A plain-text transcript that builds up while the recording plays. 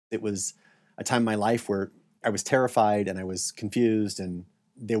It was a time in my life where I was terrified and I was confused, and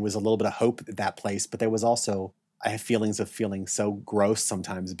there was a little bit of hope at that place, but there was also, I have feelings of feeling so gross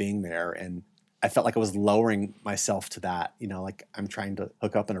sometimes being there. And I felt like I was lowering myself to that, like I'm trying to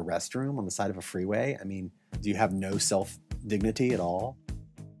hook up in a restroom on the side of a freeway. I mean, do you have no self-dignity at all?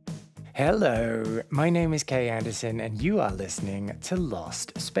 Hello, my name is Kay Anderson, and you are listening to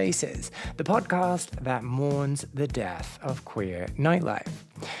Lost Spaces, the podcast that mourns the death of queer nightlife.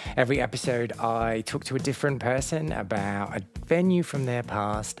 Every episode, I talk to a different person about a venue from their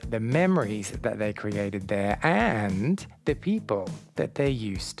past, the memories that they created there, and the people that they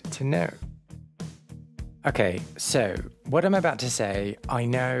used to know. Okay, so what I'm about to say, I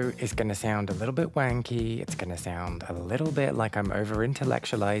know is going to sound a little bit wanky. It's going to sound a little bit like I'm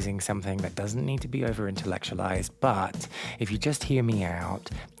over-intellectualizing something that doesn't need to be over-intellectualized. But if you just hear me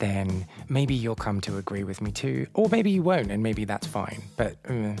out, then maybe you'll come to agree with me too. Or maybe you won't, and maybe that's fine. But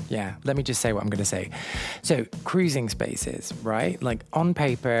yeah, let me just say what I'm going to say. So cruising spaces, right? Like on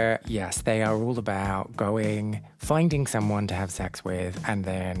paper, yes, they are all about going, finding someone to have sex with, and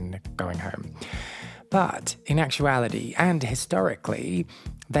then going home. But in actuality and historically,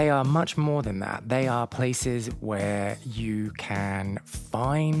 they are much more than that. They are places where you can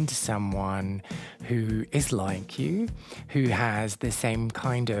find someone who is like you, who has the same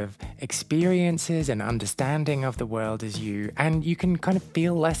kind of experiences and understanding of the world as you, and you can kind of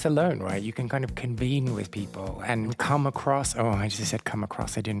feel less alone, right? You can kind of convene with people and come across, I just said come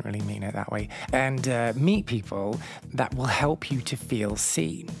across, I didn't really mean it that way, and meet people that will help you to feel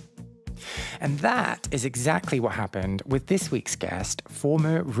seen. And that is exactly what happened with this week's guest,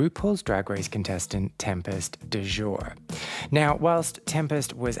 former RuPaul's Drag Race contestant Tempest DuJour. Now, whilst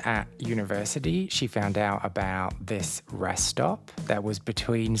Tempest was at university, she found out about this rest stop that was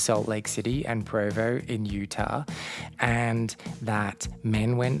between Salt Lake City and Provo in Utah, and that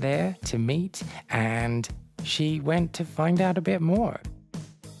men went there to meet, and she went to find out a bit more.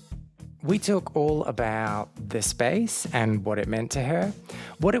 We talk all about the space and what it meant to her,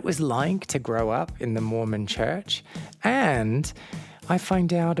 what it was like to grow up in the Mormon church, and I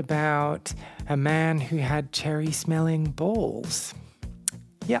find out about a man who had cherry-smelling balls.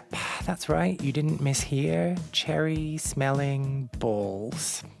 Yep, that's right, you didn't mishear, cherry-smelling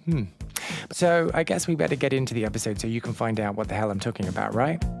balls. So I guess we better get into the episode so you can find out what the hell I'm talking about,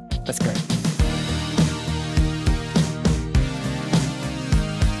 right? Let's go.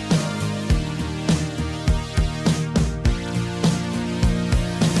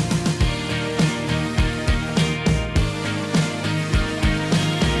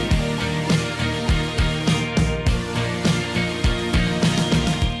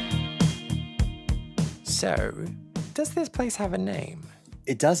 So, does this place have a name?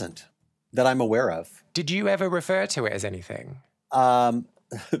 It doesn't, that I'm aware of. Did you ever refer to it as anything? The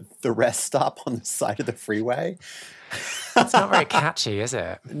rest stop on the side of the freeway? It's not very catchy, is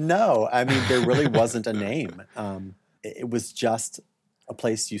it? No, I mean, there really wasn't a name. It was just a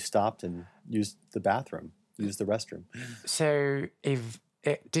place you stopped and used the bathroom, used the restroom. So, if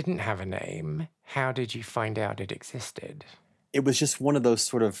it didn't have a name, how did you find out it existed? It was just one of those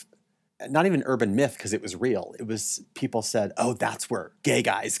sort of, not even urban myth because it was real. It was, people said, oh, that's where gay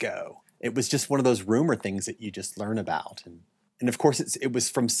guys go. It was just one of those rumor things that you just learn about. And of course, it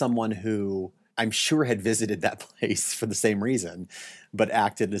was from someone who I'm sure had visited that place for the same reason, but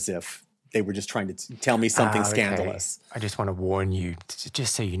acted as if they were just trying to tell me something scandalous. I just want to warn you,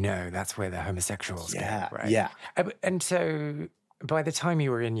 just so you know, that's where the homosexuals go, right? Yeah. And so by the time you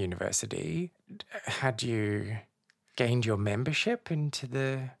were in university, had you gained your membership into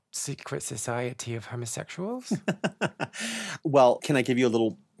the secret society of homosexuals? Well, can I give you a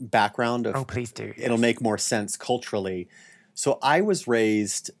little background of? Oh, please do. It'll make more sense culturally. So I was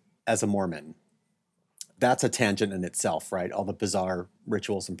raised as a Mormon. That's a tangent in itself, right? All the bizarre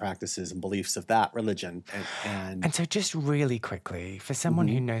rituals and practices and beliefs of that religion. And so just really quickly, for someone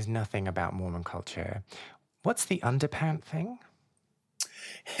who knows nothing about Mormon culture, what's the underpant thing?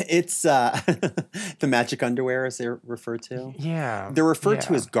 It's the magic underwear, as they're referred to. Yeah. They're referred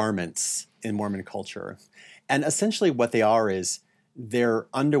to as garments in Mormon culture. And essentially what they are is they're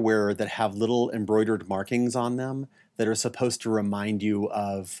underwear that have little embroidered markings on them that are supposed to remind you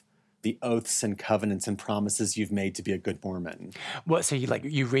of the oaths and covenants and promises you've made to be a good Mormon. What, so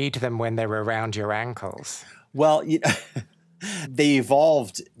you read them when they're around your ankles? Well, they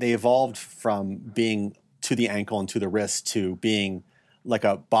evolved from being to the ankle and to the wrist to being like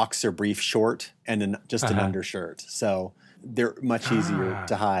a boxer brief short and an undershirt. So they're much easier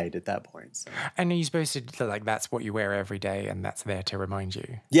to hide at that point. So. And are you supposed to, like, that's what you wear every day and that's there to remind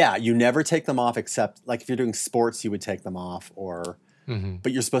you? Yeah, you never take them off except, like, if you're doing sports, you would take them off, or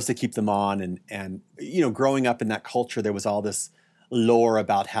but you're supposed to keep them on. And, you know, growing up in that culture, there was all this lore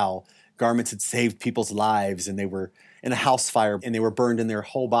about how garments had saved people's lives and they were in a house fire and they were burned in their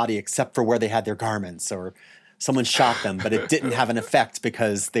whole body except for where they had their garments, or someone shot them, but it didn't have an effect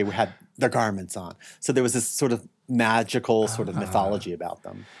because they had their garments on. So there was this sort of magical sort of mythology about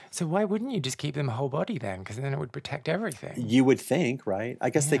them. So why wouldn't you just keep them whole body then? Because then it would protect everything. You would think, right?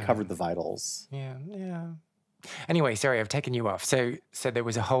 I guess they covered the vitals. Yeah, yeah. Anyway, sorry, I've taken you off. So there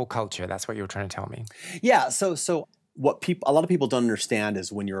was a whole culture. That's what you were trying to tell me. Yeah. So what a lot of people don't understand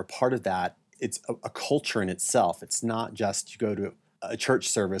is when you're a part of that, it's a culture in itself. It's not just you go to a church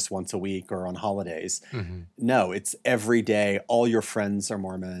service once a week or on holidays. No, it's every day. All your friends are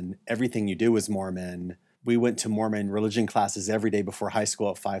Mormon. Everything you do is Mormon. We went to Mormon religion classes every day before high school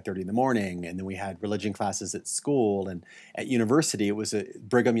at 5:30 in the morning. And then we had religion classes at school and at university. It was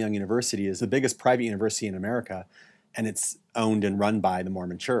Brigham Young University is the biggest private university in America. And it's owned and run by the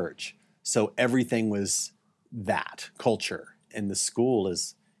Mormon Church. So everything was that culture. And the school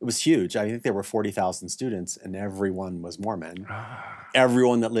it was huge. I think there were 40,000 students and everyone was Mormon.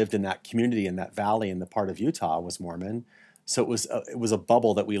 Everyone that lived in that community, in that valley, in the part of Utah was Mormon. So it was a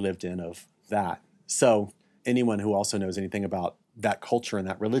bubble that we lived in of that. So anyone who also knows anything about that culture and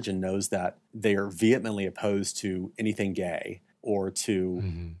that religion knows that they are vehemently opposed to anything gay or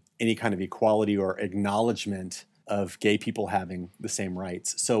to any kind of equality or acknowledgement of gay people having the same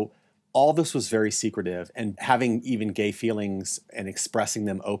rights. So all this was very secretive, and having even gay feelings and expressing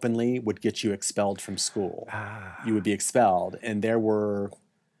them openly would get you expelled from school. You would be expelled. And there were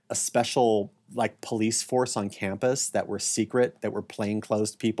a special police force on campus that were secret, that were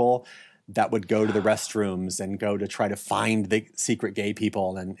plainclothes people that would go to the restrooms and go to try to find the secret gay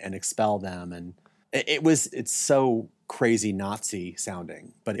people and expel them. And it's so crazy Nazi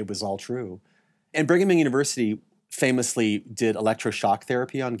sounding, but it was all true. And Brigham Young University famously did electroshock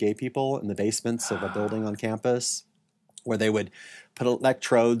therapy on gay people in the basements of a building on campus, where they would put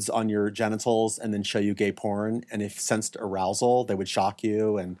electrodes on your genitals and then show you gay porn. And if sensed arousal, they would shock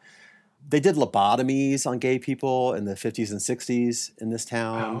you. And they did lobotomies on gay people in the 50s and 60s in this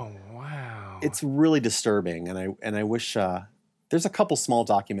town. Oh, wow. It's really disturbing. And I wish there's a couple small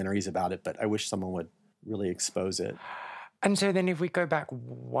documentaries about it, but I wish someone would really expose it. And so then if we go back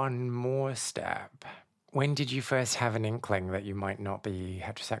one more step, when did you first have an inkling that you might not be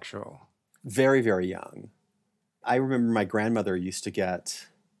heterosexual? Very, very young. I remember my grandmother used to get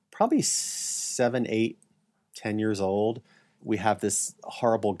probably 7, 8, 10 years old. We have this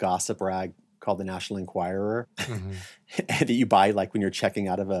horrible gossip rag called the National Enquirer that you buy when you're checking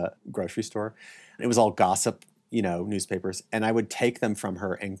out of a grocery store. It was all gossip, newspapers. And I would take them from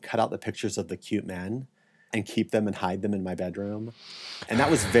her and cut out the pictures of the cute men and keep them and hide them in my bedroom. And that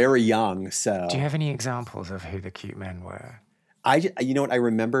was very young, so... Do you have any examples of who the cute men were? You know what? I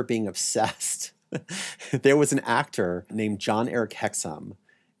remember being obsessed. There was an actor named John Eric Hexum,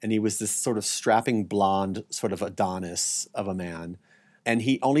 and he was this sort of strapping blonde sort of Adonis of a man. And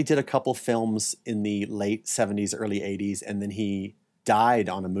he only did a couple films in the late 70s, early 80s, and then he died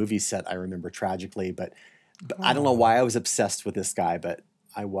on a movie set, I remember, tragically. But I don't know why I was obsessed with this guy, but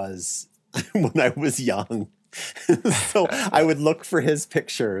I was... when I was young. So I would look for his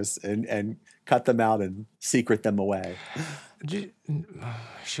pictures and cut them out and secret them away.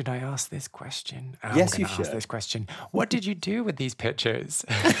 Should I ask this question? Yes, you should. Ask this question. What did you do with these pictures?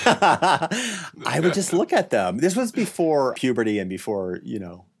 I would just look at them. This was before puberty and before,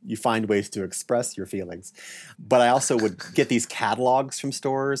 you find ways to express your feelings. But I also would get these catalogs from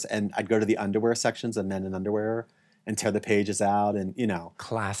stores, and I'd go to the underwear sections of men in underwear and tear the pages out and,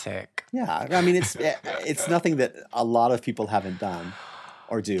 Classic. Yeah. I mean, it's nothing that a lot of people haven't done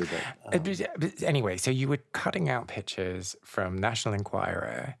or do. But anyway, so you were cutting out pictures from National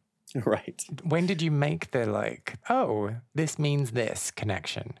Enquirer. Right. When did you make the this means this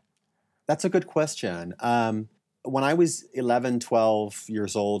connection? That's a good question. When I was 11, 12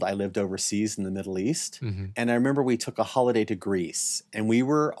 years old, I lived overseas in the Middle East. And I remember we took a holiday to Greece, and we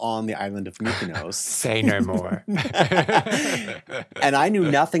were on the island of Mykonos. Say no more. And I knew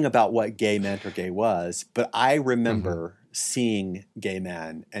nothing about what gay meant or gay was, but I remember seeing gay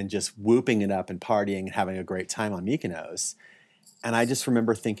men and just whooping it up and partying and having a great time on Mykonos. And I just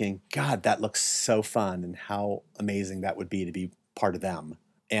remember thinking, God, that looks so fun, and how amazing that would be to be part of them.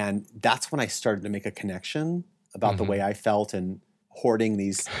 And that's when I started to make a connection about the way I felt and hoarding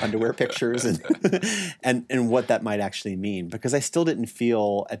these underwear pictures and what that might actually mean. Because I still didn't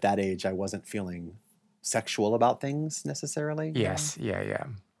feel, at that age, I wasn't feeling sexual about things necessarily. Yes, yeah.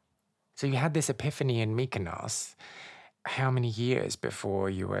 So you had this epiphany in Mykonos. How many years before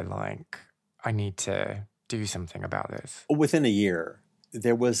you were like, I need to do something about this? Within a year,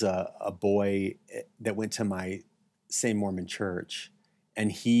 there was a boy that went to my same Mormon church,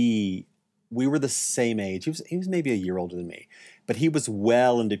 and we were the same age. He was maybe a year older than me, but he was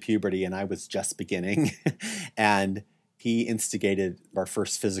well into puberty and I was just beginning. And he instigated our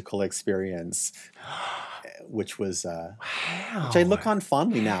first physical experience, which was, which I look on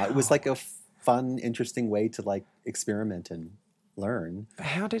fondly now. It was like a fun, interesting way to like experiment and learn. But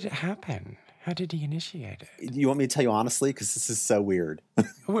how did it happen? How did he initiate it? You want me to tell you honestly? Because this is so weird.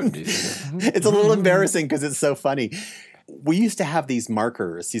 It's a little embarrassing because it's so funny. We used to have these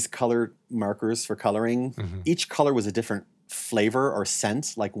markers, these colored markers for coloring. Each color was a different flavor or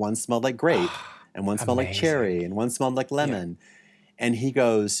scent. Like one smelled like grape and one smelled like cherry and one smelled like lemon. Yeah. And he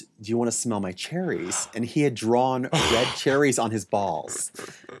goes, do you want to smell my cherries? And he had drawn red cherries on his balls.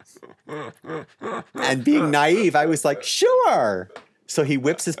 And being naive, I was like, sure. So he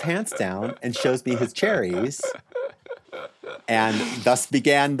whips his pants down and shows me his cherries. And thus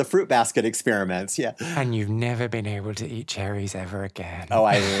began the fruit basket experiments. Yeah. And you've never been able to eat cherries ever again. Oh,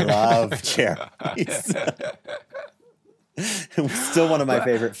 I love cherries. Still one of my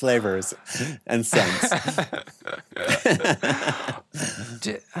favorite flavors and scents.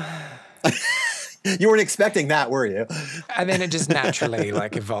 You weren't expecting that, were you? And then it just naturally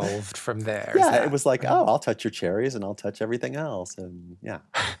like evolved from there. Yeah, it was like, oh, I'll touch your cherries and I'll touch everything else. And yeah.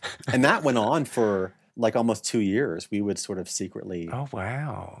 And that went on for like almost 2 years. We would sort of secretly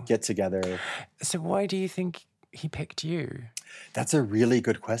get together. So why do you think he picked you? That's a really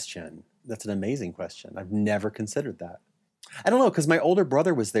good question. That's an amazing question. I've never considered that. I don't know, because my older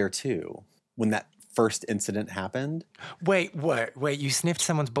brother was there too when that first incident happened. Wait, what? Wait, you sniffed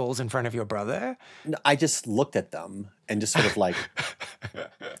someone's balls in front of your brother? No, I just looked at them and just sort of like,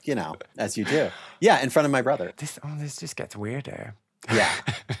 you know, as you do. Yeah, in front of my brother. This just gets weirder. Yeah.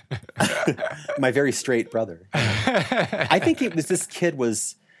 My very straight brother. I think this kid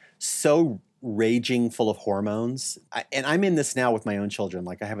was so raging, full of hormones. And I'm in this now with my own children.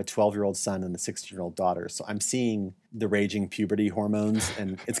 Like I have a 12-year-old son and a 16-year-old daughter. So I'm seeing the raging puberty hormones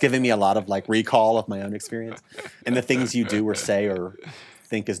and it's giving me a lot of like recall of my own experience and the things you do or say or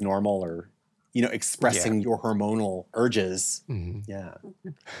think is normal or, you know, expressing your hormonal urges. Yeah.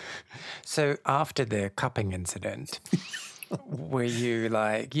 So after the cupping incident, were you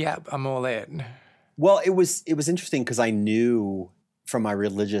like, yep, I'm all in? Well, it was interesting because I knew from my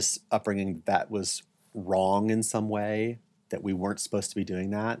religious upbringing that was wrong in some way, that we weren't supposed to be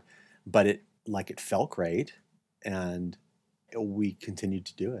doing that, but it felt great and we continued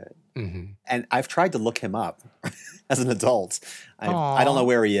to do it. And I've tried to look him up as an adult. I don't know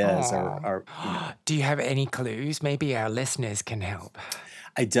where he is or you know. Do you have any clues? Maybe our listeners can help.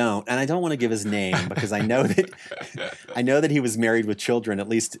 I don't, and I don't want to give his name because I know that he was married with children at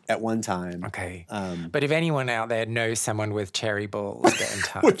least at one time. Okay, but if anyone out there knows someone with cherry balls, get in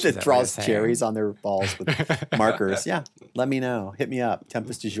touch. That draws cherries on their balls with markers. Yeah, let me know. Hit me up.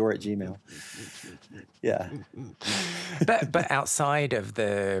 Tempest DuJour at Gmail. Yeah. But outside of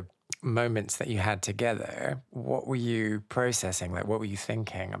the moments that you had together, what were you processing? Like, what were you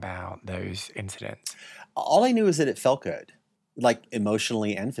thinking about those incidents? All I knew is that it felt good. Like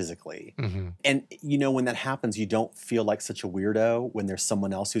emotionally and physically. And, you know, when that happens, you don't feel like such a weirdo when there's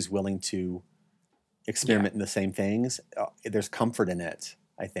someone else who's willing to experiment in the same things. There's comfort in it,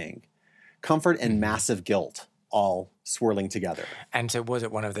 I think. Comfort and massive guilt all swirling together. And so was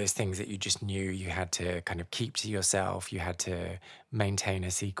it one of those things that you just knew you had to kind of keep to yourself? You had to maintain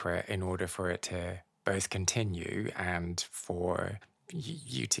a secret in order for it to both continue and for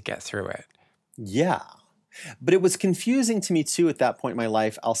you to get through it? Yeah. But it was confusing to me, too, at that point in my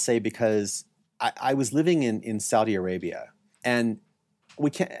life, I'll say, because I was living in Saudi Arabia. And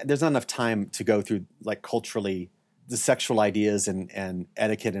there's not enough time to go through, like, culturally, the sexual ideas and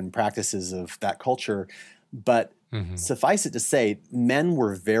etiquette and practices of that culture. But suffice it to say, men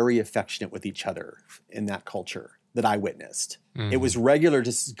were very affectionate with each other in that culture that I witnessed. It was regular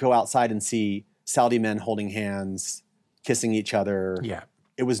to go outside and see Saudi men holding hands, kissing each other. Yeah.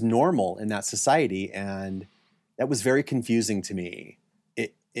 It was normal in that society, and that was very confusing to me.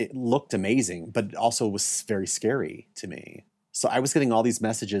 It looked amazing, but it also was very scary to me. So I was getting all these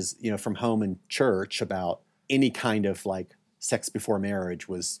messages, you know, from home and church about any kind of like sex before marriage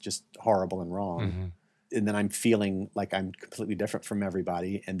was just horrible and wrong. And then I'm feeling like I'm completely different from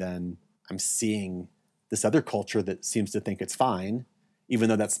everybody, and then I'm seeing this other culture that seems to think it's fine, even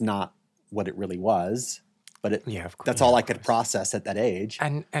though that's not what it really was. But that's all I could process at that age.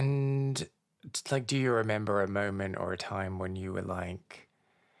 And like, do you remember a moment or a time when you were like,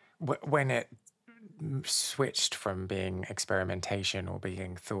 when it switched from being experimentation or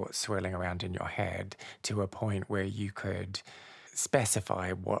being thoughts swirling around in your head to a point where you could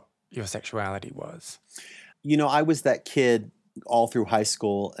specify what your sexuality was? I was that kid all through high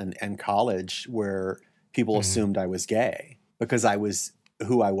school and college where people assumed I was gay because I was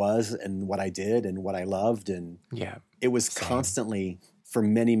who I was and what I did and what I loved. And it was constantly, for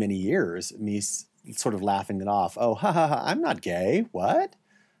many, many years, me sort of laughing it off. Oh, I'm not gay. What?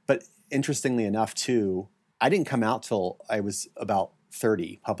 But interestingly enough, too, I didn't come out till I was about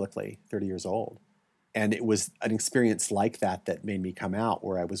 30 publicly, 30 years old. And it was an experience like that that made me come out,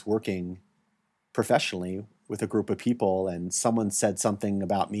 where I was working professionally with a group of people and someone said something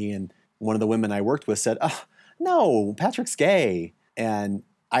about me, and one of the women I worked with said, "Oh, no, Patrick's gay." And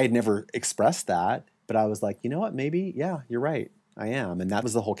I had never expressed that, but I was like, you know what, maybe, yeah, you're right, I am. And that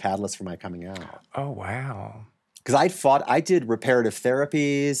was the whole catalyst for my coming out. Oh, wow. Because I did reparative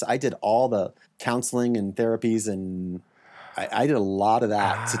therapies, I did all the counseling and therapies, and I did a lot of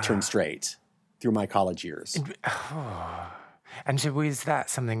that to turn straight through my college years. And so was that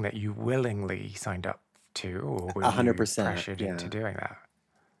something that you willingly signed up to, or were 100%, you pressured into doing that?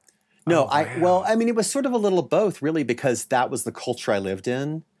 No, it was sort of a little both, really, because that was the culture I lived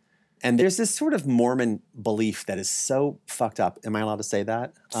in. And there's this sort of Mormon belief that is so fucked up. Am I allowed to say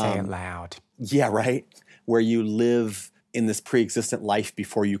that? Say it loud. Yeah, right. Where you live in this pre-existent life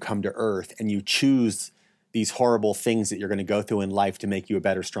before you come to Earth, and you choose these horrible things that you're going to go through in life to make you a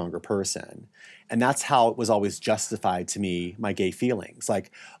better, stronger person. And that's how it was always justified to me, my gay feelings.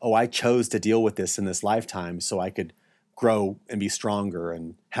 Like, oh, I chose to deal with this in this lifetime so I could grow and be stronger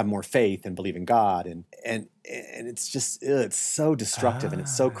and have more faith and believe in God. And it's just, it's so destructive and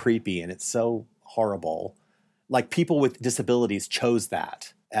it's so creepy and it's so horrible. Like, people with disabilities chose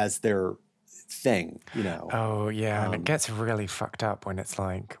that as their thing, Oh, yeah. And it gets really fucked up when it's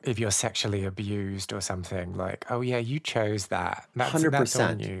like, if you're sexually abused or something, like, oh, yeah, you chose that. That's 100%. That's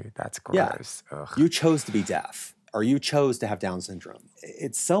on you. That's gross. Yeah. Ugh. You chose to be deaf, or you chose to have Down syndrome.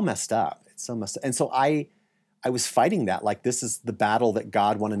 It's so messed up. It's so messed up. And so I was fighting that. Like, this is the battle that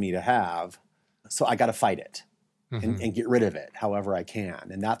God wanted me to have. So I got to fight it and get rid of it however I can.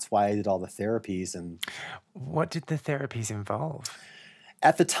 And that's why I did all the therapies. And what did the therapies involve?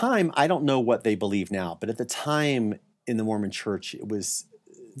 At the time, I don't know what they believe now, but at the time in the Mormon church, it was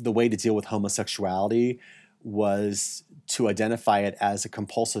the way to deal with homosexuality was to identify it as a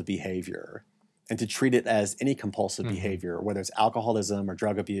compulsive behavior and to treat it as any compulsive behavior, whether it's alcoholism or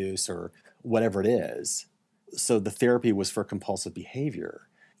drug abuse or whatever it is. So the therapy was for compulsive behavior,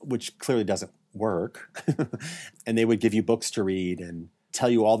 which clearly doesn't work. And they would give you books to read and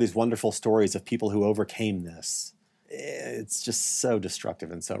tell you all these wonderful stories of people who overcame this. It's just so destructive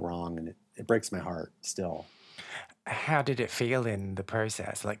and so wrong, and it breaks my heart still. How did it feel in the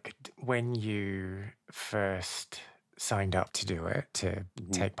process? Like, when you first signed up to do it, to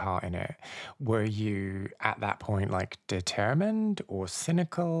take part in it, were you at that point like determined or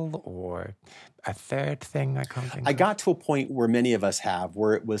cynical or a third thing I can't think of? I got to a point where many of us have,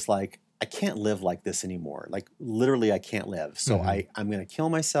 where it was like, I can't live like this anymore. Like, literally, I can't live. So I'm going to kill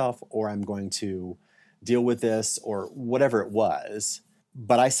myself, or I'm going to deal with this, or whatever it was.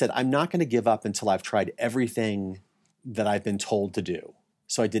 But I said, I'm not going to give up until I've tried everything that I've been told to do.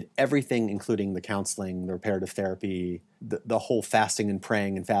 So I did everything, including the counseling, the reparative therapy, the whole fasting and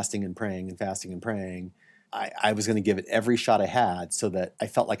praying and fasting and praying and fasting and praying. I was going to give it every shot I had so that I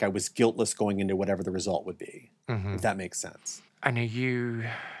felt like I was guiltless going into whatever the result would be, if that makes sense. I know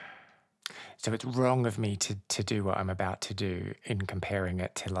so it's wrong of me to do what I'm about to do in comparing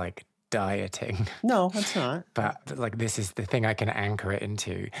it to like dieting. No, it's not. But like, this is the thing I can anchor it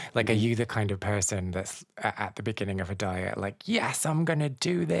into. Like, are you the kind of person that's at the beginning of a diet like, yes, I'm going to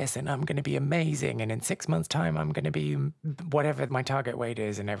do this and I'm going to be amazing, and in 6 months' time I'm going to be whatever my target weight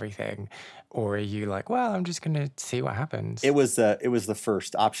is and everything? Or are you like, well, I'm just going to see what happens? It was the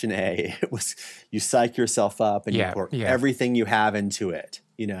first option A. It was, you psych yourself up and you pour everything you have into it,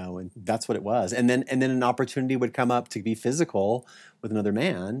 and that's what it was. And then an opportunity would come up to be physical with another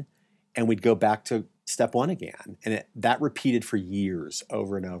man, and we'd go back to step one again. And that repeated for years,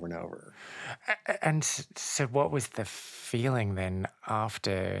 over and over and over. And so what was the feeling then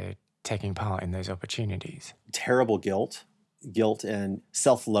after taking part in those opportunities? Terrible guilt and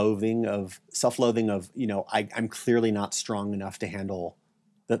self-loathing of, I'm clearly not strong enough to handle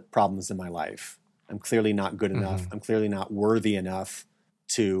the problems in my life. I'm clearly not good enough. I'm clearly not worthy enough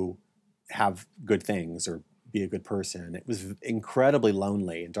to have good things or be a good person. It was incredibly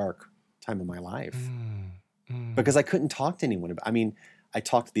lonely and dark time of my life because I couldn't talk to anyone about. I mean, I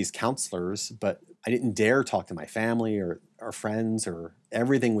talked to these counselors, but I didn't dare talk to my family or friends, or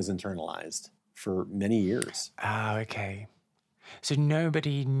everything was internalized. for many years. Oh, okay. So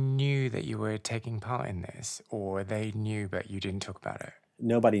nobody knew that you were taking part in this, or they knew but you didn't talk about it?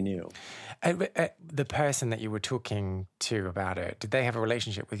 Nobody knew. The person that you were talking to about it, did they have a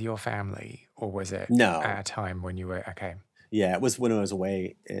relationship with your family, or was it No. at a time when you were, okay. Yeah, it was when I was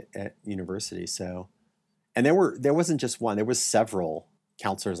away at university. So, and there wasn't just one, there was several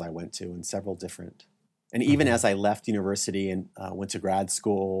counselors I went to and several different. And even as I left university and went to grad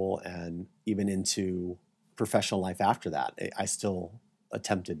school and even into professional life after that, I still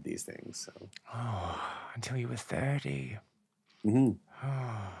attempted these things. So. Oh, until you were 30. Mm-hmm.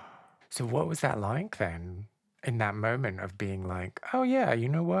 Oh. So what was that like then, in that moment of being like, oh yeah, you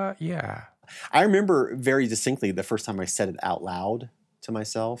know what? Yeah. I remember very distinctly the first time I said it out loud to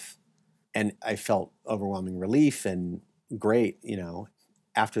myself, and I felt overwhelming relief and great, you know.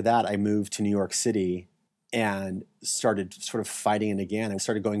 After that, I moved to New York City and started sort of fighting it again. I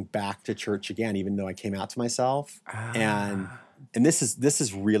started going back to church again, even though I came out to myself. And this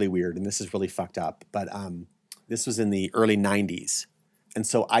is really weird and this is really fucked up. But this was in the early 90s. And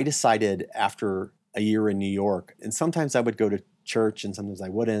so I decided after a year in New York, and sometimes I would go to church and sometimes I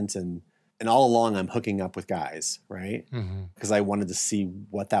wouldn't. And all along I'm hooking up with guys, right? Because I wanted to see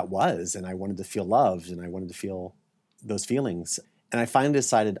what that was. And I wanted to feel loved and I wanted to feel those feelings. And I finally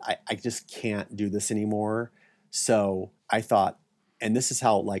decided I just can't do this anymore. So I thought, and this is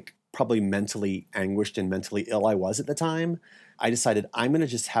how like probably mentally anguished and mentally ill I was at the time. I decided I'm going to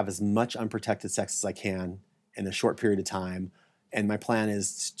just have as much unprotected sex as I can in a short period of time. And my plan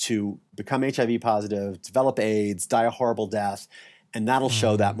is to become HIV positive, develop AIDS, die a horrible death. And that'll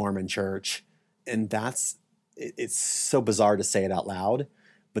show that Mormon church. And it's so bizarre to say it out loud.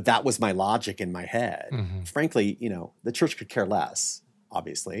 But that was my logic in my head. Frankly, you know, the church could care less,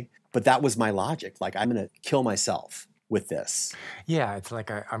 obviously. But that was my logic. Like, I'm going to kill myself with this. Yeah, it's like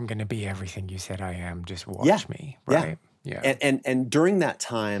I'm going to be everything you said I am. Just watch me, right? Yeah. And during that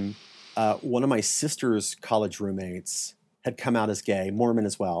time, one of my sister's college roommates had come out as gay, Mormon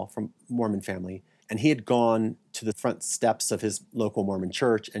as well, from Mormon family. And he had gone to the front steps of his local Mormon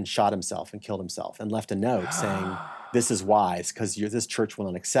church and shot himself and killed himself and left a note saying, this is wise because this church will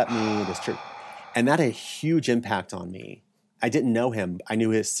not accept me, this church. And that had a huge impact on me. I didn't know him. I knew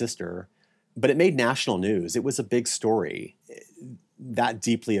his sister, but it made national news. It was a big story. That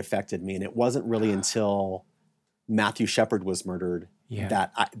deeply affected me. And it wasn't really until Matthew Shepard was murdered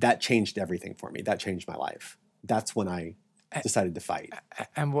that changed everything for me. That changed my life. That's when I decided to fight.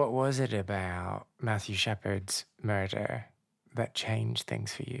 And what was it about Matthew Shepard's murder that changed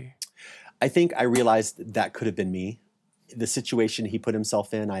things for you? I think I realized that could have been me. The situation he put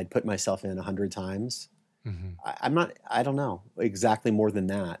himself in, I had put myself in 100 times. I don't know exactly more than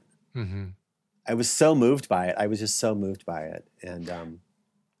that. I was so moved by it. I was just so moved by it. And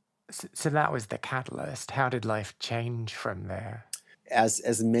so that was the catalyst. How did life change from there?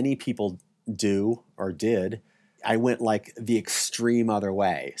 As many people do or did, I went like the extreme other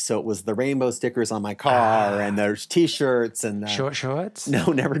way. So it was the rainbow stickers on my car and there's T-shirts and short shorts. No,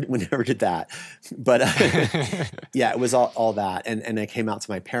 we never did that. But yeah, it was all that. And I came out to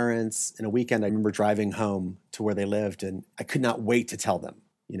my parents in a weekend. I remember driving home to where they lived, and I could not wait to tell them.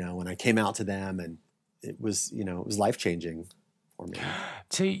 You know, when I came out to them, and it was life changing for me.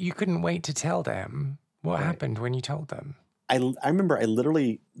 So you couldn't wait to tell them. What happened when you told them? I remember I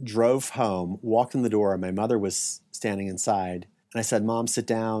literally drove home, walked in the door, and my mother was standing inside. And I said, Mom, sit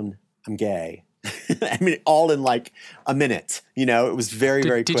down. I'm gay. I mean, all in like a minute. You know, it was very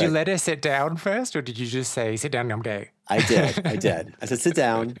quick. Did you let her sit down first, or did you just say, sit down, I'm gay? I did. I said, sit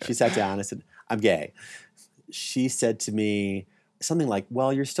down. She sat down. I said, I'm gay. She said to me something like,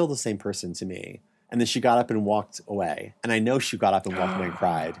 well, you're still the same person to me. And then she got up and walked away. And I know she got up and walked away and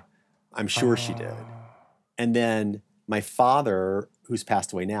cried. I'm sure she did. And then my father, who's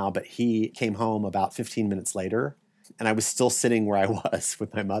passed away now, but he came home about 15 minutes later, and I was still sitting where I was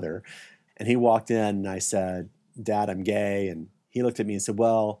with my mother. And he walked in, and I said, Dad, I'm gay. And he looked at me and said,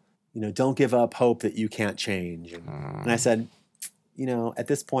 well, don't give up hope that you can't change. And I said, at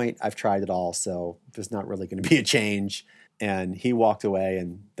this point, I've tried it all, so there's not really going to be a change. And he walked away,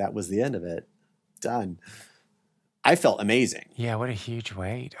 and that was the end of it. Done. I felt amazing. Yeah, what a huge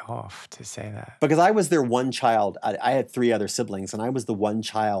weight off to say that. Because I was their one child. I had 3 other siblings, and I was the one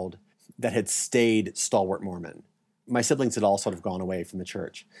child that had stayed stalwart Mormon. My siblings had all sort of gone away from the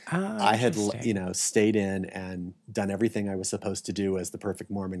church. I had, stayed in and done everything I was supposed to do as the perfect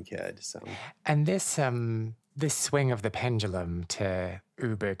Mormon kid. So, and this swing of the pendulum to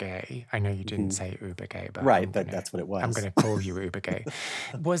uber gay, I know you didn't say uber gay, but that's what it was. I'm going to call you uber gay.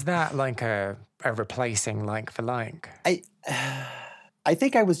 Was that like a replacing like for like? I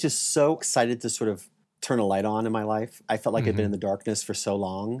think I was just so excited to sort of turn a light on in my life. I felt like I'd been in the darkness for so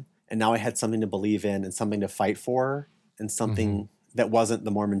long, and now I had something to believe in and something to fight for and something that wasn't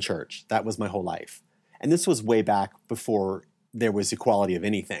the Mormon church. That was my whole life. And this was way back before there was equality of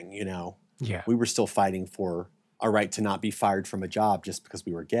anything, you know. Yeah. We were still fighting for our right to not be fired from a job just because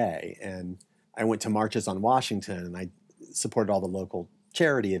we were gay. And I went to marches on Washington, and I supported all the local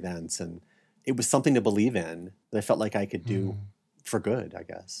charity events. And it was something to believe in that I felt like I could do for good, I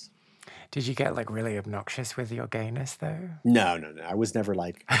guess. Did you get like really obnoxious with your gayness though? No. I was never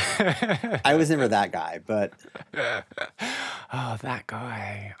like, I was never that guy, but. Oh, that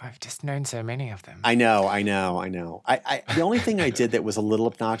guy. I've just known so many of them. I know. The only thing I did that was a little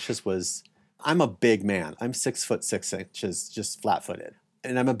obnoxious was I'm a big man. I'm 6'6", just flat-footed.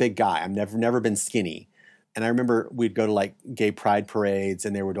 And I'm a big guy. I've never been skinny. And I remember we'd go to like gay pride parades,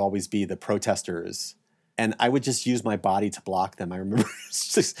 and there would always be the protesters. And I would just use my body to block them. I remember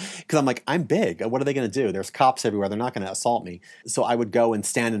because I'm like, I'm big. What are they going to do? There's cops everywhere. They're not going to assault me. So I would go and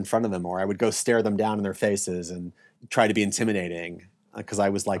stand in front of them, or I would go stare them down in their faces and try to be intimidating because I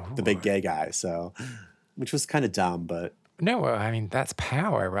was like the big gay guy. So, which was kind of dumb, but. No, well, I mean, that's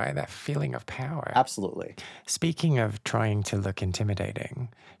power, right? That feeling of power. Absolutely. Speaking of trying to look intimidating,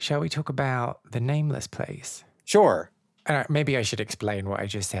 shall we talk about the nameless place? Sure. Maybe I should explain what I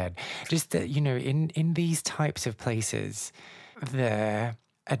just said. Just that, you know, in these types of places, the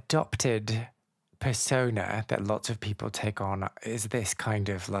adopted persona that lots of people take on is this kind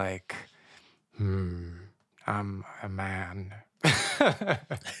of like, I'm a man.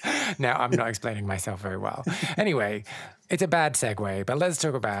 Now, I'm not explaining myself very well. Anyway, it's a bad segue, but let's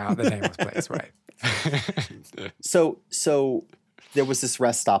talk about the nameless place, right? So there was this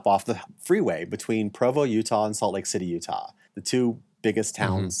rest stop off the freeway between Provo, Utah, and Salt Lake City, Utah, the two biggest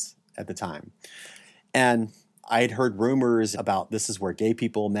towns at the time. And I had heard rumors about this is where gay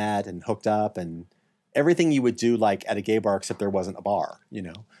people met and hooked up and everything you would do like at a gay bar, except there wasn't a bar, you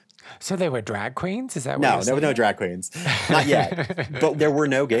know. So they were drag queens? Is that what No, there were no drag queens. Not yet. But there were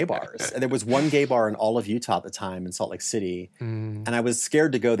no gay bars. And there was one gay bar in all of Utah at the time in Salt Lake City. And I was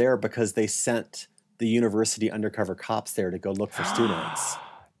scared to go there because they sent the university undercover cops there to go look for students.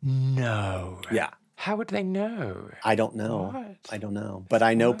 No. Yeah. How would they know? I don't know. What? I don't know. But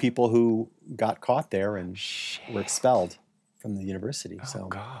I know people who got caught there and were expelled from the university. Oh,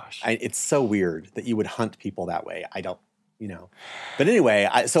 gosh. It's so weird that you would hunt people that way. I don't, you know. But anyway,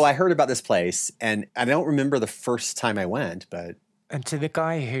 so I heard about this place, and I don't remember the first time I went, but. And to the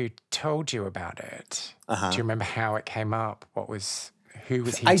guy who told you about it, do you remember how it came up? Who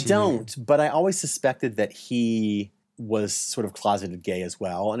was he? I don't, but I always suspected that he was sort of closeted gay as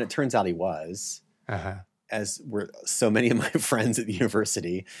well, and it turns out he was. As were so many of my friends at the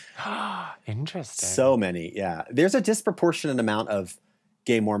university. Interesting. So many, yeah. There's a disproportionate amount of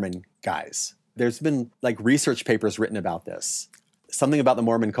gay Mormon guys. There's been like research papers written about this. Something about the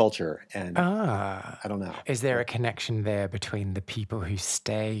Mormon culture, and I don't know. Is there a connection there between the people who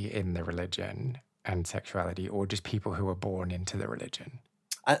stay in the religion and sexuality, or just people who are born into the religion?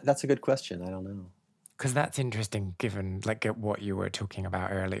 That's a good question. I don't know. Because that's interesting, given like what you were talking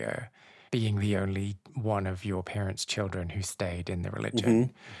about earlier, being the only one of your parents' children who stayed in the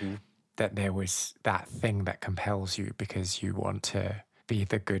religion, that there was that thing that compels you because you want to be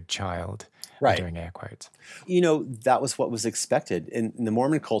the good child. Right. I'm doing air quotes. You know, that was what was expected. In the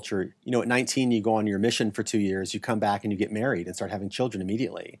Mormon culture, you know, at 19, you go on your mission for 2 years, you come back and you get married and start having children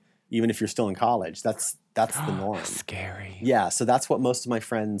immediately, even if you're still in college. That's the norm. Scary. Yeah, so that's what most of my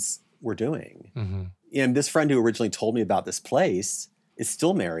friends were doing. And this friend who originally told me about this place is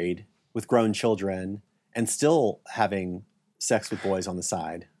still married with grown children and still having sex with boys on the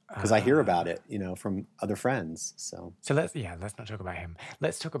side. Because I hear about it, you know, from other friends. So let's not talk about him.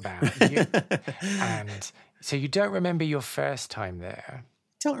 Let's talk about you. And so you don't remember your first time there?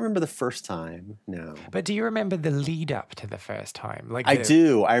 Don't remember the first time, no. But do you remember the lead up to the first time? I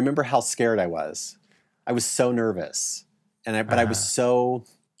do. I remember how scared I was. I was so nervous, but I was so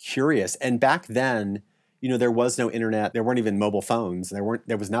curious. And back then, you know, there was no internet. There weren't even mobile phones. There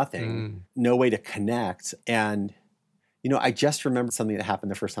was nothing. No way to connect. And you know, I just remembered something that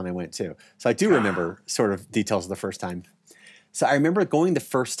happened the first time I went too. So I do remember sort of details of the first time. So I remember going the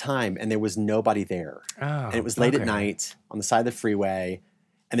first time and there was nobody there. And it was late at night on the side of the freeway.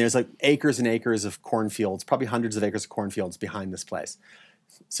 And there's like acres and acres of cornfields, probably hundreds of acres of cornfields behind this place.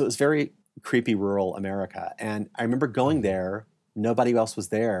 So it was very creepy rural America. And I remember going there, nobody else was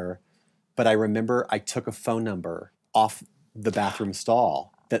there. But I remember I took a phone number off the bathroom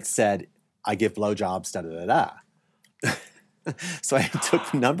stall that said, I give blowjobs, da-da-da-da. So I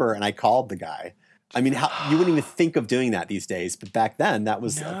took the number and I called the guy. I mean, you wouldn't even think of doing that these days, but back then that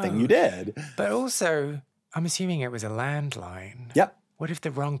was a thing you did. But also, I'm assuming it was a landline. Yep. What if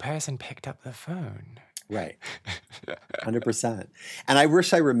the wrong person picked up the phone? Right. 100%. And I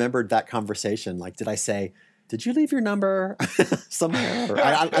wish I remembered that conversation. Like, did I say, did you leave your number somewhere? Or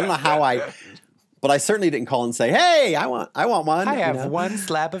I don't know how but I certainly didn't call and say, hey, I want one. I have one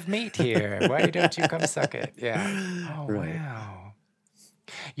slab of meat here. Why don't you come suck it? Yeah. Oh, right. Wow.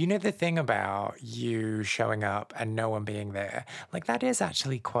 You know, the thing about you showing up and no one being there, like that is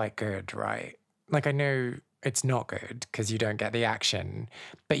actually quite good, right? Like I know it's not good because you don't get the action,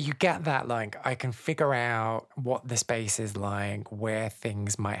 but you get that, like, I can figure out what the space is like, where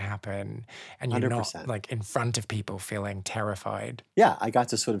things might happen, and you're 100%. not like in front of people feeling terrified. Yeah, I got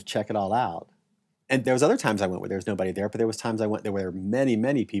to sort of check it all out. And there was other times I went where there was nobody there, but there was times I went there where there were many,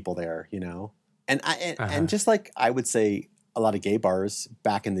 many people there, you know? And just like I would say a lot of gay bars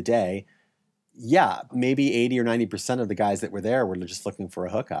back in the day, yeah, maybe 80 or 90% of the guys that were there were just looking for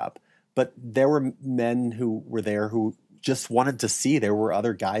a hookup. But there were men who were there who just wanted to see there were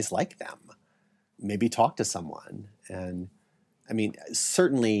other guys like them, maybe talk to someone. And I mean,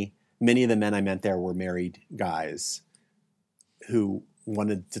 certainly many of the men I met there were married guys who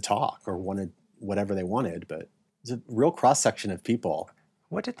wanted to talk or wanted whatever they wanted, but it's a real cross-section of people.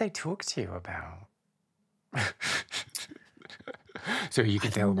 What did they talk to you about? So you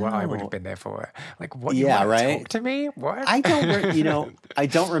can tell what I would have been there for. Like, what? You want to talk to me? What? I don't, I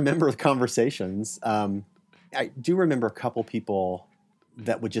don't remember the conversations. I do remember a couple people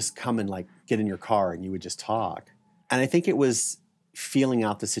that would just come and like get in your car and you would just talk. And I think it was feeling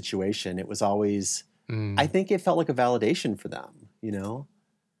out the situation. It was always, I think it felt like a validation for them, you know?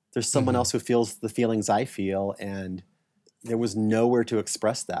 There's someone else who feels the feelings I feel, and there was nowhere to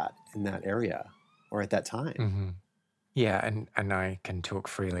express that in that area or at that time. Mm-hmm. Yeah, and I can talk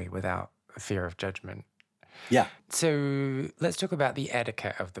freely without fear of judgment. Yeah. So let's talk about the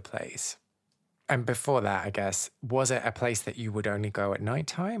etiquette of the place. And before that, I guess, was it a place that you would only go at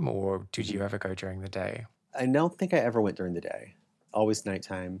nighttime, or did you ever go during the day? I don't think I ever went during the day. Always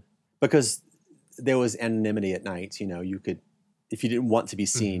nighttime. Because there was anonymity at night. You know, you could, if you didn't want to be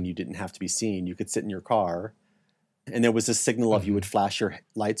seen, you didn't have to be seen. You could sit in your car, and there was a signal of you would flash your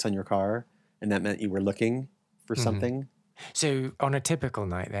lights on your car, and that meant you were looking for something. So on a typical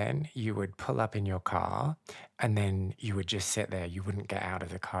night then, you would pull up in your car and then you would just sit there. You wouldn't get out of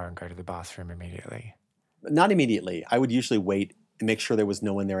the car and go to the bathroom immediately. Not immediately. I would usually wait and make sure there was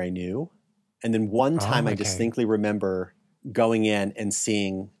no one there I knew. And then one time I distinctly remember going in and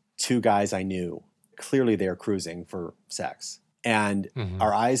seeing two guys I knew. Clearly they were cruising for sex. And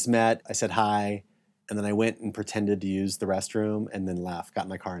our eyes met. I said hi. And then I went and pretended to use the restroom and then left, got in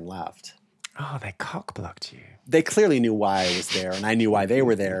my car and left. Oh, they cock-blocked you. They clearly knew why I was there, and I knew why they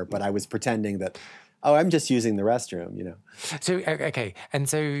were there, but I was pretending that, oh, I'm just using the restroom, you know. So, okay. And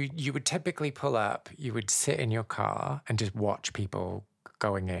so you would typically pull up, you would sit in your car and just watch people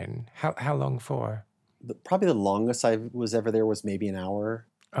going in. How long for? Probably the longest I was ever there was maybe an hour.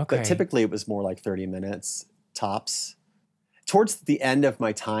 Okay. But typically it was more like 30 minutes, tops. Towards the end of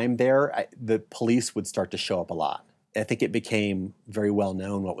my time there, the police would start to show up a lot. I think it became very well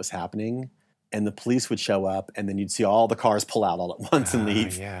known what was happening. And the police would show up, and then you'd see all the cars pull out all at once and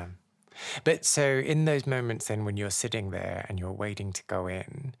leave. Yeah. But so in those moments then when you're sitting there and you're waiting to go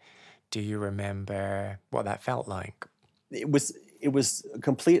in, do you remember what that felt like? It was a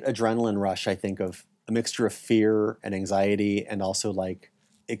complete adrenaline rush, I think, of a mixture of fear and anxiety and also like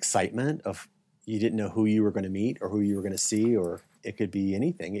excitement of you didn't know who you were going to meet or who you were going to see, or it could be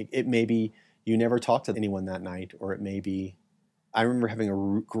anything. It may be you never talked to anyone that night, or it may be... I remember having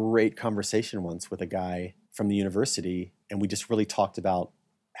a great conversation once with a guy from the university, and we just really talked about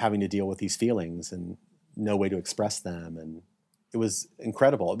having to deal with these feelings and no way to express them. And it was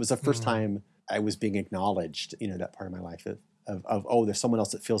incredible. It was the first time I was being acknowledged, you know, that part of my life of oh, there's someone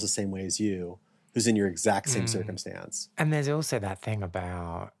else that feels the same way as you, who's in your exact same circumstance. And there's also that thing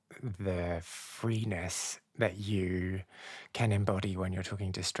about the freeness that you can embody when you're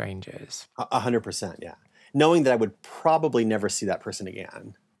talking to strangers. 100%, yeah. Knowing that I would probably never see that person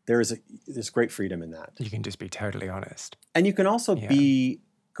again. There's great freedom in that. You can just be totally honest. And you can also be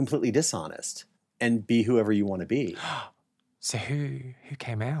completely dishonest and be whoever you want to be. So who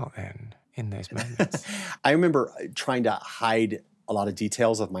came out then in those moments? I remember trying to hide a lot of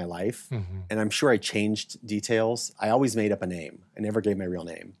details of my life, and I'm sure I changed details. I always made up a name. I never gave my real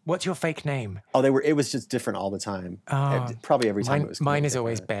name. What's your fake name? Oh, it was just different all the time. Probably every time it was. Mine is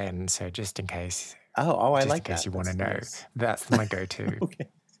always Ben, so just in case. Oh, I like that. Just in case you want to know. Nice. That's my go-to. Okay.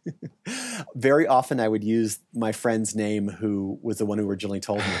 Very often I would use my friend's name, who was the one who originally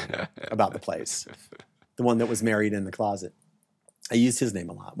told me about the place, the one that was married in the closet. I used his name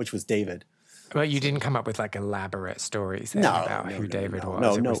a lot, which was David. Well, you didn't come up with like elaborate stories then about who David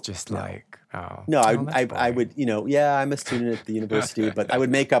was. It was just like, oh. No, oh, I would, yeah, I'm a student at the university, but I would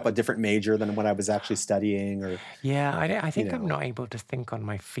make up a different major than what I was actually studying. Or yeah, I think I'm not able to think on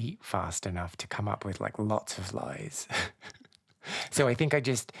my feet fast enough to come up with like lots of lies. So I think I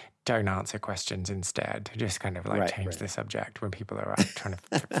just don't answer questions instead. Just kind of like change the subject when people are trying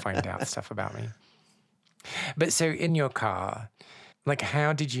to find out stuff about me. But so in your car, like,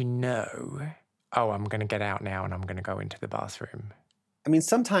 how did you know, oh, I'm going to get out now and I'm going to go into the bathroom? I mean,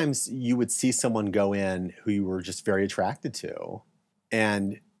 sometimes you would see someone go in who you were just very attracted to,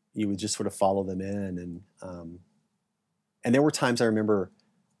 and you would just sort of follow them in. And there were times I remember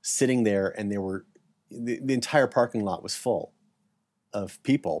sitting there and the entire parking lot was full of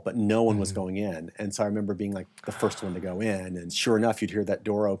people, but no one was going in. And so I remember being like the first one to go in, and sure enough, you'd hear that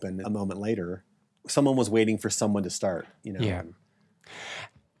door open a moment later. Someone was waiting for someone to start, Yeah.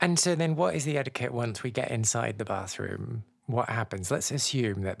 And so then what is the etiquette once we get inside the bathroom? What happens? Let's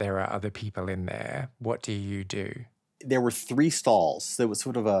assume that there are other people in there. What do you do? There were 3 stalls. There was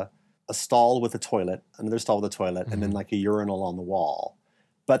sort of a stall with a toilet, another stall with a toilet, and then like a urinal on the wall.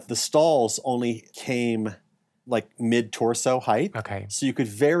 But the stalls only came like mid-torso height. Okay. So you could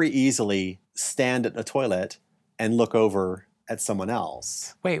very easily stand at a toilet and look over at someone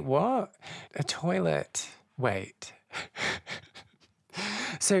else. Wait, what? A toilet? Wait.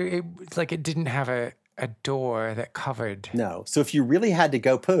 So it didn't have a door that covered. No. So if you really had to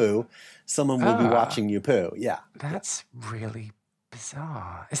go poo, someone would be watching you poo. Yeah. That's really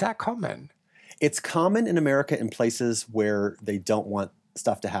bizarre. Is that common? It's common in America in places where they don't want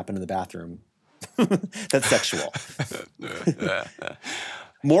stuff to happen in the bathroom. That's sexual.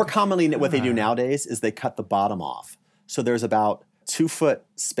 More commonly, what they do nowadays is they cut the bottom off. So there's about 2-foot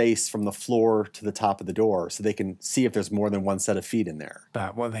space from the floor to the top of the door, so they can see if there's more than one set of feet in there.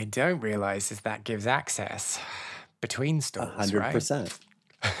 But what they don't realize is that gives access between stalls, 100%.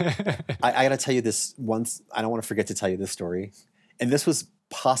 I got to tell you this once. I don't want to forget to tell you this story. And this was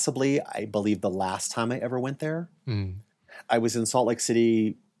possibly, I believe, the last time I ever went there. I was in Salt Lake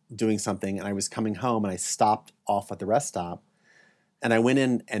City doing something, and I was coming home, and I stopped off at the rest stop. And I went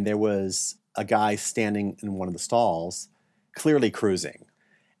in, and there was a guy standing in one of the stalls, clearly cruising.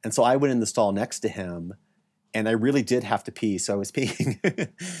 And so I went in the stall next to him, and I really did have to pee, so I was peeing.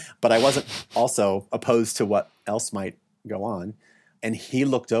 But I wasn't also opposed to what else might go on. And he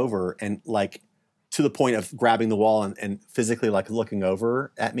looked over and like to the point of grabbing the wall and physically like looking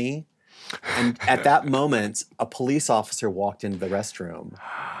over at me. And at that moment, a police officer walked into the restroom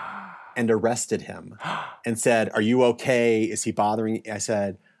and arrested him and said, "Are you okay? Is he bothering you?" I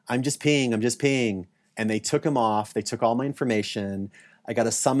said, I'm just peeing. And they took him off. They took all my information. I got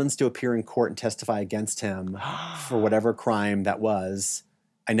a summons to appear in court and testify against him for whatever crime that was.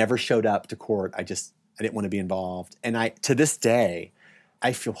 I never showed up to court. I didn't want to be involved. And to this day,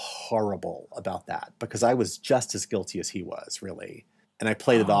 I feel horrible about that because I was just as guilty as he was, really. And I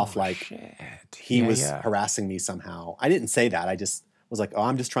played it off like he was harassing me somehow. I didn't say that. I just was like, oh,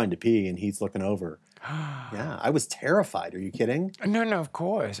 I'm just trying to pee, and he's looking over. Yeah, I was terrified. Are you kidding? No, of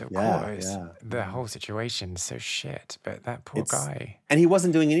course. Yeah. The whole situation's so shit, but that poor guy. And he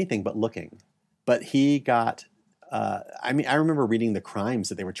wasn't doing anything but looking. But he got, I remember reading the crimes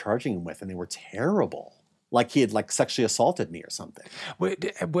that they were charging him with, and they were terrible. Like he had like sexually assaulted me or something.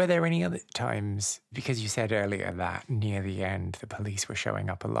 Were there any other times, because you said earlier that near the end the police were showing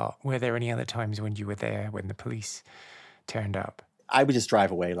up a lot, were there any other times when you were there when the police turned up? I would just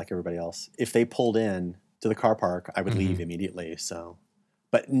drive away like everybody else. If they pulled in to the car park, I would leave immediately. So,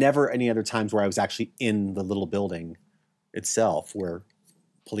 but never any other times where I was actually in the little building itself where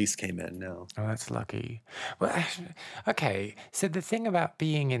police came in. No. Oh, that's lucky. Well, okay. So the thing about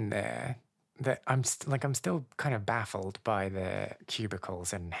being in there that I'm still kind of baffled by the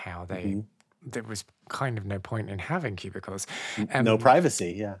cubicles and how there was kind of no point in having cubicles. No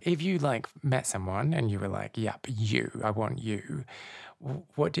privacy, yeah. If you like met someone and you were like, yep, I want you,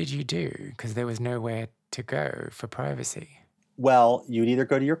 what did you do? Because there was nowhere to go for privacy. Well, you'd either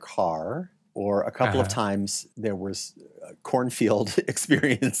go to your car, or a couple of times there was cornfield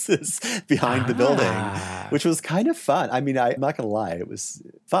experiences behind the building, which was kind of fun. I mean, I'm not going to lie. It was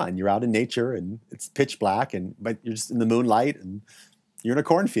fun. You're out in nature and it's pitch black, but you're just in the moonlight and you're in a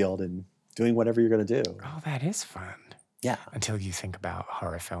cornfield and doing whatever you're going to do. Oh, that is fun. Yeah. Until you think about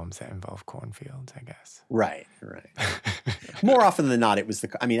horror films that involve cornfields, I guess. Right. More often than not, it was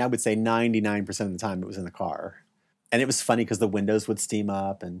I would say 99% of the time it was in the car. And it was funny because the windows would steam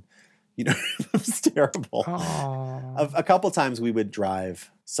up and, you know, it was terrible. Oh. A couple times we would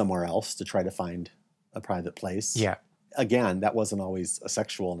drive somewhere else to try to find a private place. Yeah. Again, that wasn't always a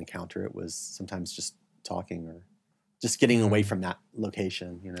sexual encounter. It was sometimes just talking or just getting away from that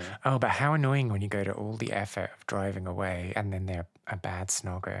location, you know. Oh, but how annoying when you go to all the effort of driving away and then they're a bad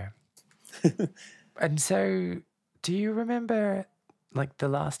snogger. And so, do you remember, like, the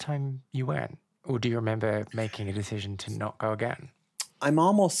last time you went? Or do you remember making a decision to not go again? I'm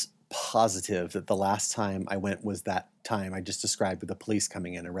almost positive that the last time I went was that time I just described with the police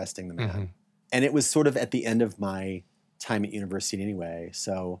coming in, arresting the man. Mm-hmm. And it was sort of at the end of my time at university anyway.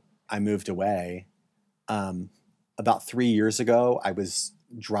 So I moved away. About 3 years ago, I was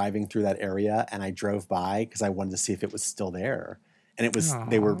driving through that area and I drove by because I wanted to see if it was still there. And it was,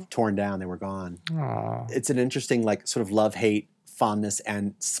 they were torn down, they were gone. Aww. It's an interesting, like, sort of love-hate, fondness,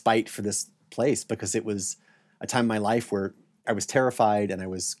 and spite for this place because it was a time in my life where I was terrified and I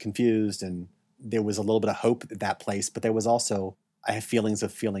was confused and there was a little bit of hope at that place, but there was also, I have feelings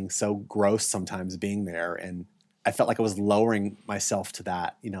of feeling so gross sometimes being there, and I felt like I was lowering myself to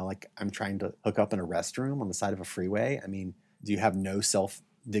that, you know, like I'm trying to hook up in a restroom on the side of a freeway. I mean, do you have no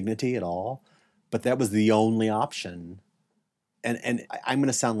self-dignity at all? But that was the only option. And I'm going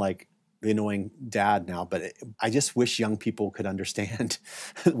to sound like the annoying dad now, but I just wish young people could understand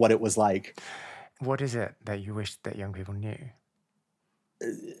what it was like. What is it that you wish that young people knew?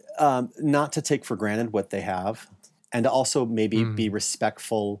 Not to take for granted what they have, and to also maybe be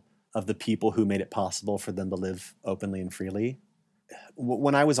respectful of the people who made it possible for them to live openly and freely.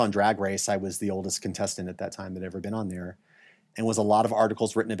 When I was on Drag Race, I was the oldest contestant at that time that had ever been on there, and was a lot of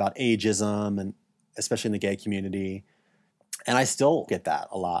articles written about ageism, and especially in the gay community. And I still get that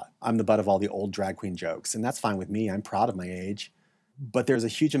a lot. I'm the butt of all the old drag queen jokes, and that's fine with me. I'm proud of my age. But there's a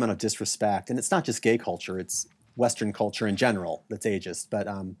huge amount of disrespect, and it's not just gay culture, it's Western culture in general that's ageist. But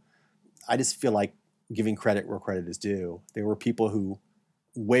I just feel like giving credit where credit is due. There were people who,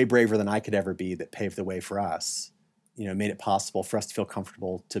 way braver than I could ever be, that paved the way for us, you know, made it possible for us to feel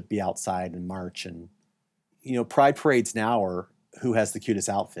comfortable to be outside and march. And, you know, pride parades now are who has the cutest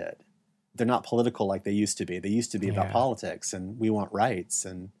outfit. They're not political like they used to be. They used to be about politics and we want rights.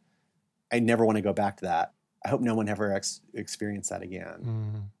 And I never want to go back to that. I hope no one ever experience that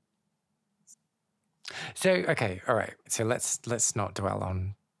again. So, okay, all right. So let's not dwell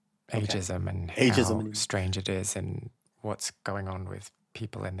on ageism and how strange it is and what's going on with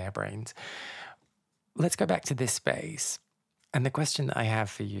people in their brains. Let's go back to this space. And the question that I have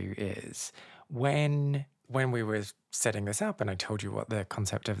for you is, when we were setting this up and I told you what the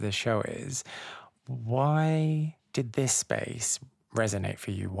concept of this show is, why did this space resonate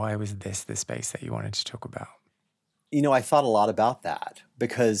for you? Why was this the space that you wanted to talk about? You know, I thought a lot about that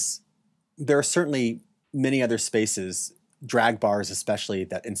because there are certainly many other spaces, drag bars especially,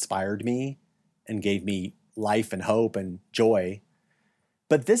 that inspired me and gave me life and hope and joy.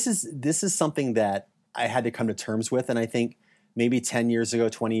 But this is something that I had to come to terms with. And I think maybe 10 years ago,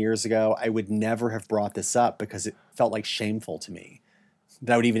 20 years ago, I would never have brought this up because it felt like shameful to me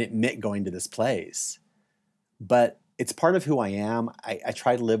that I would even admit going to this place. But it's part of who I am. I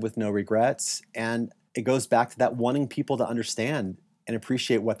try to live with no regrets. And it goes back to that wanting people to understand and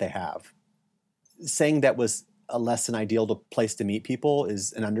appreciate what they have. Saying that was a less than ideal place to meet people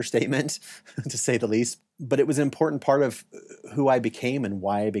is an understatement, to say the least. But it was an important part of who I became and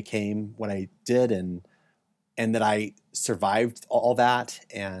why I became what I did, and that I survived all that,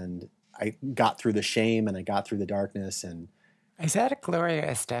 and I got through the shame and I got through the darkness. And is that a Gloria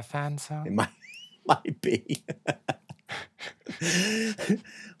Estefan song? It might be.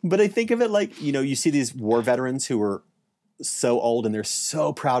 But I think of it like, you know, you see these war veterans who are so old and they're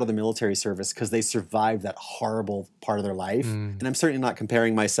so proud of the military service because they survived that horrible part of their life. And I'm certainly not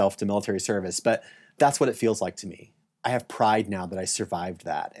comparing myself to military service, but that's what it feels like to me. I have pride now that I survived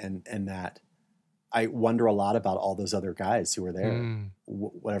that, and that I wonder a lot about all those other guys who were there,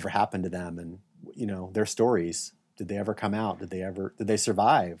 whatever happened to them, and, you know, their stories. Did they ever come out? Did they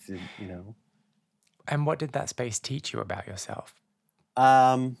survive? You know? And what did that space teach you about yourself?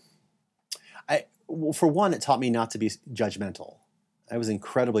 Well, for one, it taught me not to be judgmental. I was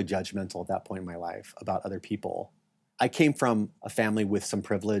incredibly judgmental at that point in my life about other people. I came from a family with some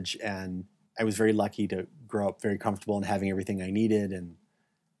privilege, and I was very lucky to grow up very comfortable and having everything I needed.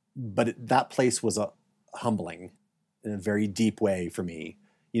 But that place was humbling in a very deep way for me.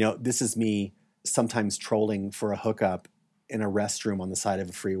 You know, this is me sometimes trolling for a hookup in a restroom on the side of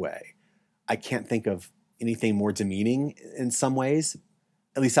a freeway. I can't think of anything more demeaning in some ways.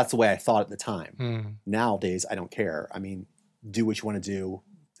 At least that's the way I thought at the time. Nowadays, I don't care. I mean, do what you want to do,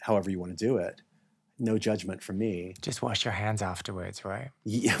 however you want to do it. no judgment from me. Just wash your hands afterwards, right?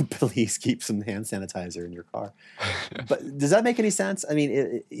 Yeah, please keep some hand sanitizer in your car. But does that make any sense? I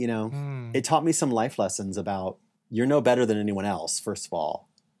mean, it taught me some life lessons about you're no better than anyone else, first of all.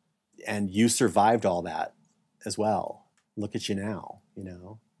 And you survived all that as well. Look at you now,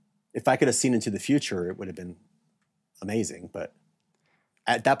 If I could have seen into the future, it would have been amazing. But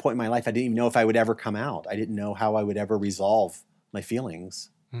at that point in my life, I didn't even know if I would ever come out. I didn't know how I would ever resolve my feelings.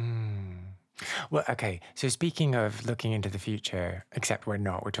 Well, okay. So speaking of looking into the future, except we're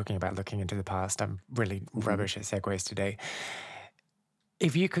not, we're talking about looking into the past. I'm really rubbish at segues today.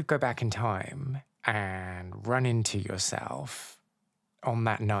 If you could go back in time and run into yourself on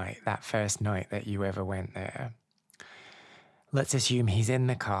that night, that first night that you ever went there, let's assume he's in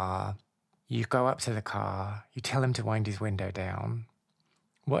the car. You go up to the car, you tell him to wind his window down.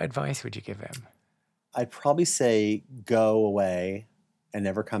 What advice would you give him? I'd probably say go away and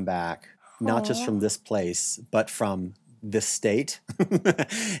never come back. Not just from this place, but from this state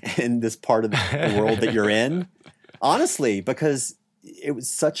and this part of the world that you're in. Honestly, because it was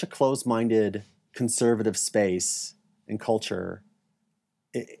such a closed-minded, conservative space and culture.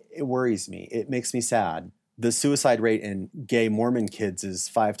 It worries me. It makes me sad. The suicide rate in gay Mormon kids is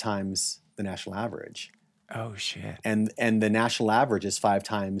 5 times the national average. Oh, shit. And the national average is 5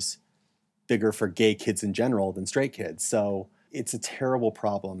 times bigger for gay kids in general than straight kids. So it's a terrible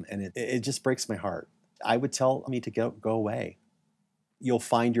problem, and it just breaks my heart. I would tell me to go away. You'll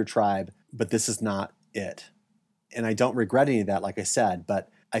find your tribe, but this is not it. And I don't regret any of that, like I said, but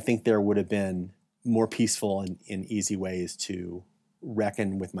I think there would have been more peaceful and easy ways to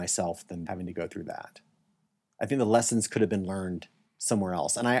reckon with myself than having to go through that. I think the lessons could have been learned somewhere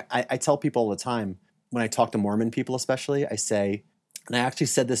else. And I tell people all the time, when I talk to Mormon people especially, I say, and I actually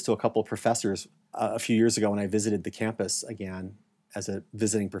said this to a couple of professors a few years ago when I visited the campus again as a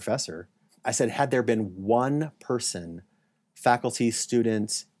visiting professor. I said, had there been one person, faculty,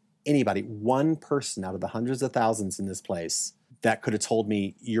 student, anybody, one person out of the hundreds of thousands in this place that could have told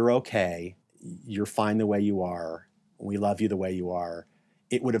me, you're okay, you're fine the way you are, we love you the way you are,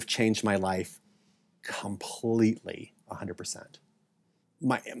 it would have changed my life completely, 100%.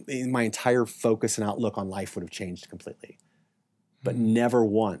 My entire focus and outlook on life would have changed completely. But never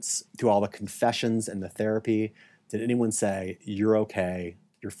once, through all the confessions and the therapy, did anyone say, you're okay,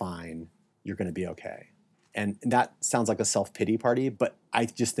 you're fine, you're going to be okay. And that sounds like a self-pity party, but I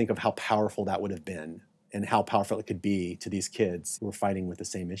just think of how powerful that would have been and how powerful it could be to these kids who are fighting with the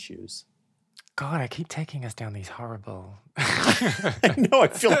same issues. God, I keep taking us down these horrible... I know, I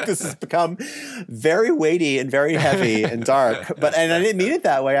feel like this has become very weighty and very heavy and dark, and I didn't mean it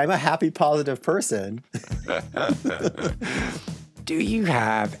that way. I'm a happy, positive person. Do you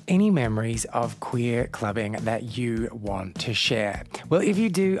have any memories of queer clubbing that you want to share? Well, if you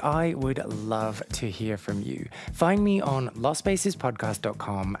do, I would love to hear from you. Find me on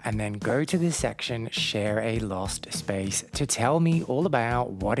lostspacespodcast.com and then go to the section Share a Lost Space to tell me all about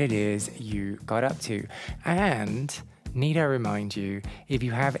what it is you got up to. And need I remind you, if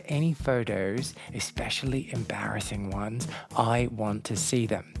you have any photos, especially embarrassing ones, I want to see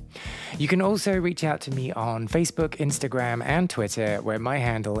them. You can also reach out to me on Facebook, Instagram, and Twitter, where my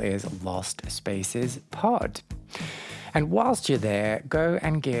handle is LostSpacesPod. And whilst you're there, go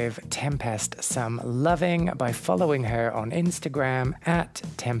and give Tempest some loving by following her on Instagram at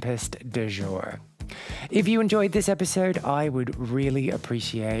Tempest DuJour. If you enjoyed this episode, I would really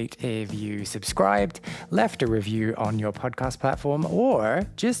appreciate if you subscribed, left a review on your podcast platform, or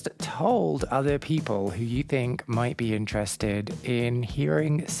just told other people who you think might be interested in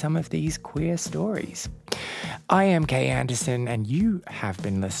hearing some of these queer stories. I am Kay Anderson, and you have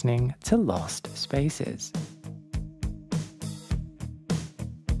been listening to Lost Spaces.